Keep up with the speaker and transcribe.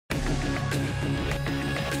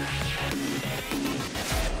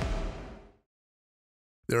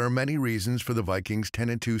There are many reasons for the Vikings'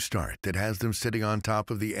 10-2 start that has them sitting on top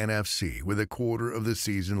of the NFC with a quarter of the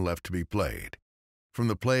season left to be played. From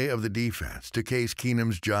the play of the defense to Case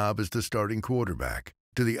Keenum's job as the starting quarterback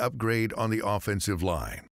to the upgrade on the offensive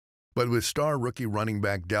line. But with star rookie running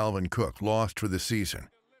back Dalvin Cook lost for the season,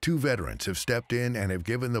 two veterans have stepped in and have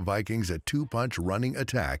given the Vikings a two-punch running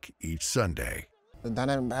attack each Sunday. The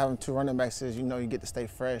dynamic of having two running backs is, you get to stay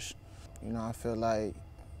fresh. I feel like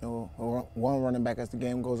one running back as the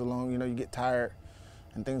game goes along, you get tired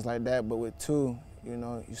and things like that. But with two,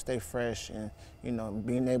 you stay fresh and,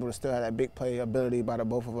 being able to still have that big play ability by the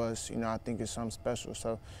both of us, I think is something special.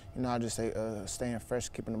 So, I just say staying fresh,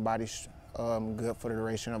 keeping the body good for the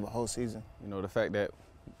duration of a whole season. The fact that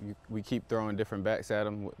we keep throwing different backs at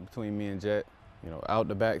them between me and Jet, out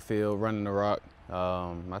the backfield, running the rock,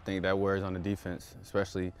 I think that wears on the defense,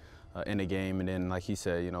 especially in the game. And then, like he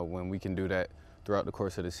said, when we can do that throughout the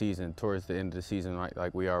course of the season, towards the end of the season,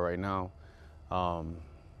 like we are right now,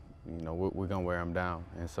 we're going to wear them down.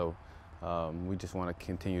 And so we just want to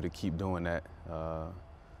continue to keep doing that.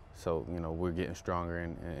 So, we're getting stronger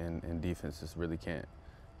and defenses really can't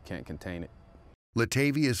contain it.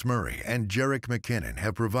 Latavius Murray and Jerick McKinnon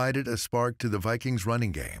have provided a spark to the Vikings'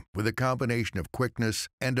 running game with a combination of quickness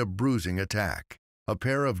and a bruising attack. A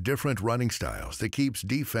pair of different running styles that keeps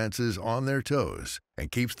defenses on their toes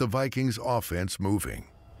and keeps the Vikings' offense moving.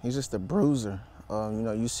 He's just a bruiser.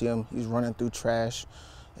 You see him, he's running through trash.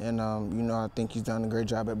 And, I think he's done a great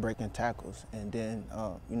job at breaking tackles and then,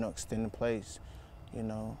 extending plays.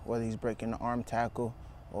 Whether he's breaking the arm tackle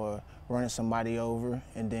or running somebody over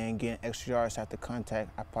and then getting extra yards after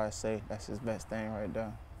contact, I'd probably say that's his best thing right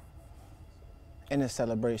there. And his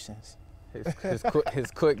celebrations.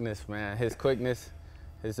 His quickness, man. His quickness,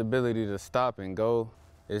 his ability to stop and go,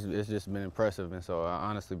 it's just been impressive. And so I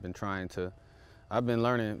honestly been I've been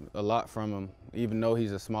learning a lot from him. Even though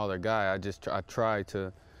he's a smaller guy, I try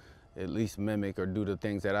to at least mimic or do the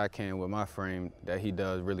things that I can with my frame that he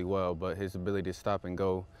does really well. But his ability to stop and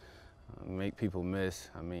go, make people miss,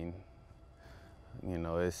 I mean,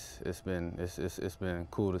 it's been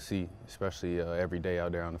cool to see, especially every day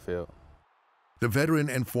out there on the field. The veteran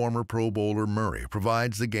and former Pro Bowler Murray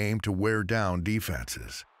provides the game to wear down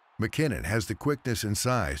defenses. McKinnon has the quickness and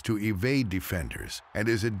size to evade defenders and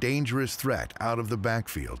is a dangerous threat out of the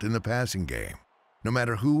backfield in the passing game. No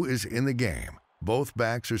matter who is in the game, both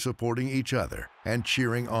backs are supporting each other and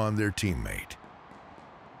cheering on their teammate.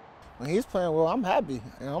 When he's playing well, I'm happy.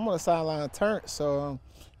 I'm on the sideline turn. So,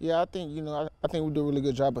 yeah, I think, I think we do a really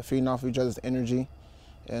good job of feeding off each other's energy.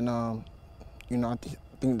 And, I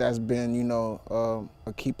think that's been,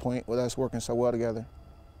 a key point with us working so well together.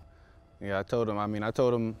 Yeah, I told him,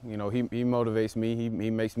 he motivates me. He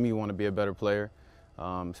makes me want to be a better player,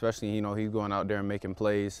 especially, he's going out there and making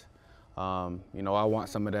plays. I want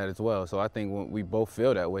some of that as well. So I think when we both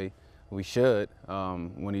feel that way, we should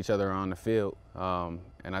when each other are on the field.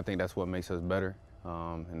 And I think that's what makes us better,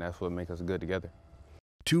 and that's what makes us good together.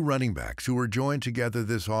 Two running backs who were joined together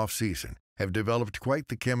this offseason have developed quite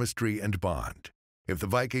the chemistry and bond. If the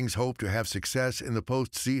Vikings hope to have success in the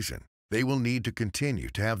postseason, they will need to continue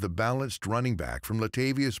to have the balanced running back from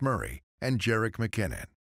Latavius Murray and Jerick McKinnon,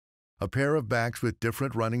 a pair of backs with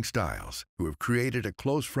different running styles who have created a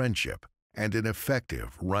close friendship and an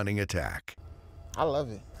effective running attack. I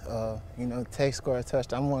love it. Tay score a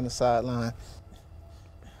touchdown. I'm on the sideline.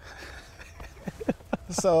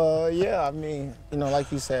 So, yeah,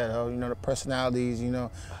 like you said, the personalities,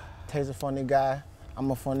 Tay's a funny guy. I'm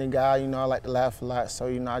a funny guy, I like to laugh a lot. So,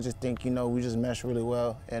 I just think, we just mesh really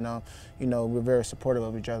well. And, we're very supportive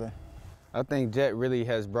of each other. I think Jet really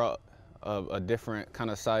has brought a different kind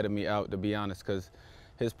of side of me out, to be honest, because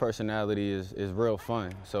his personality is real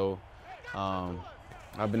fun. So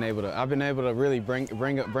I've been able to really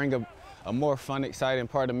bring a more fun, exciting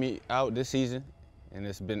part of me out this season. And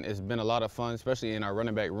it's been a lot of fun, especially in our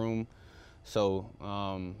running back room. So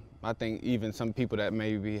I think even some people that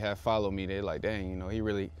maybe have followed me, they're like, dang, he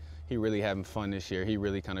really having fun this year. He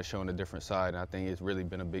really kind of showing a different side. And I think it's really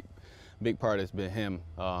been a big part has been him,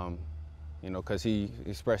 because he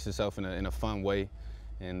expressed himself in a fun way.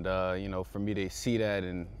 And, for me to see that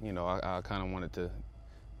and, I kind of wanted to,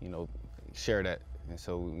 share that. And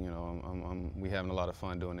so, we having a lot of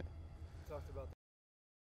fun doing it.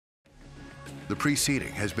 The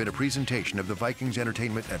preceding has been a presentation of the Vikings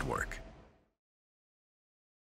Entertainment Network.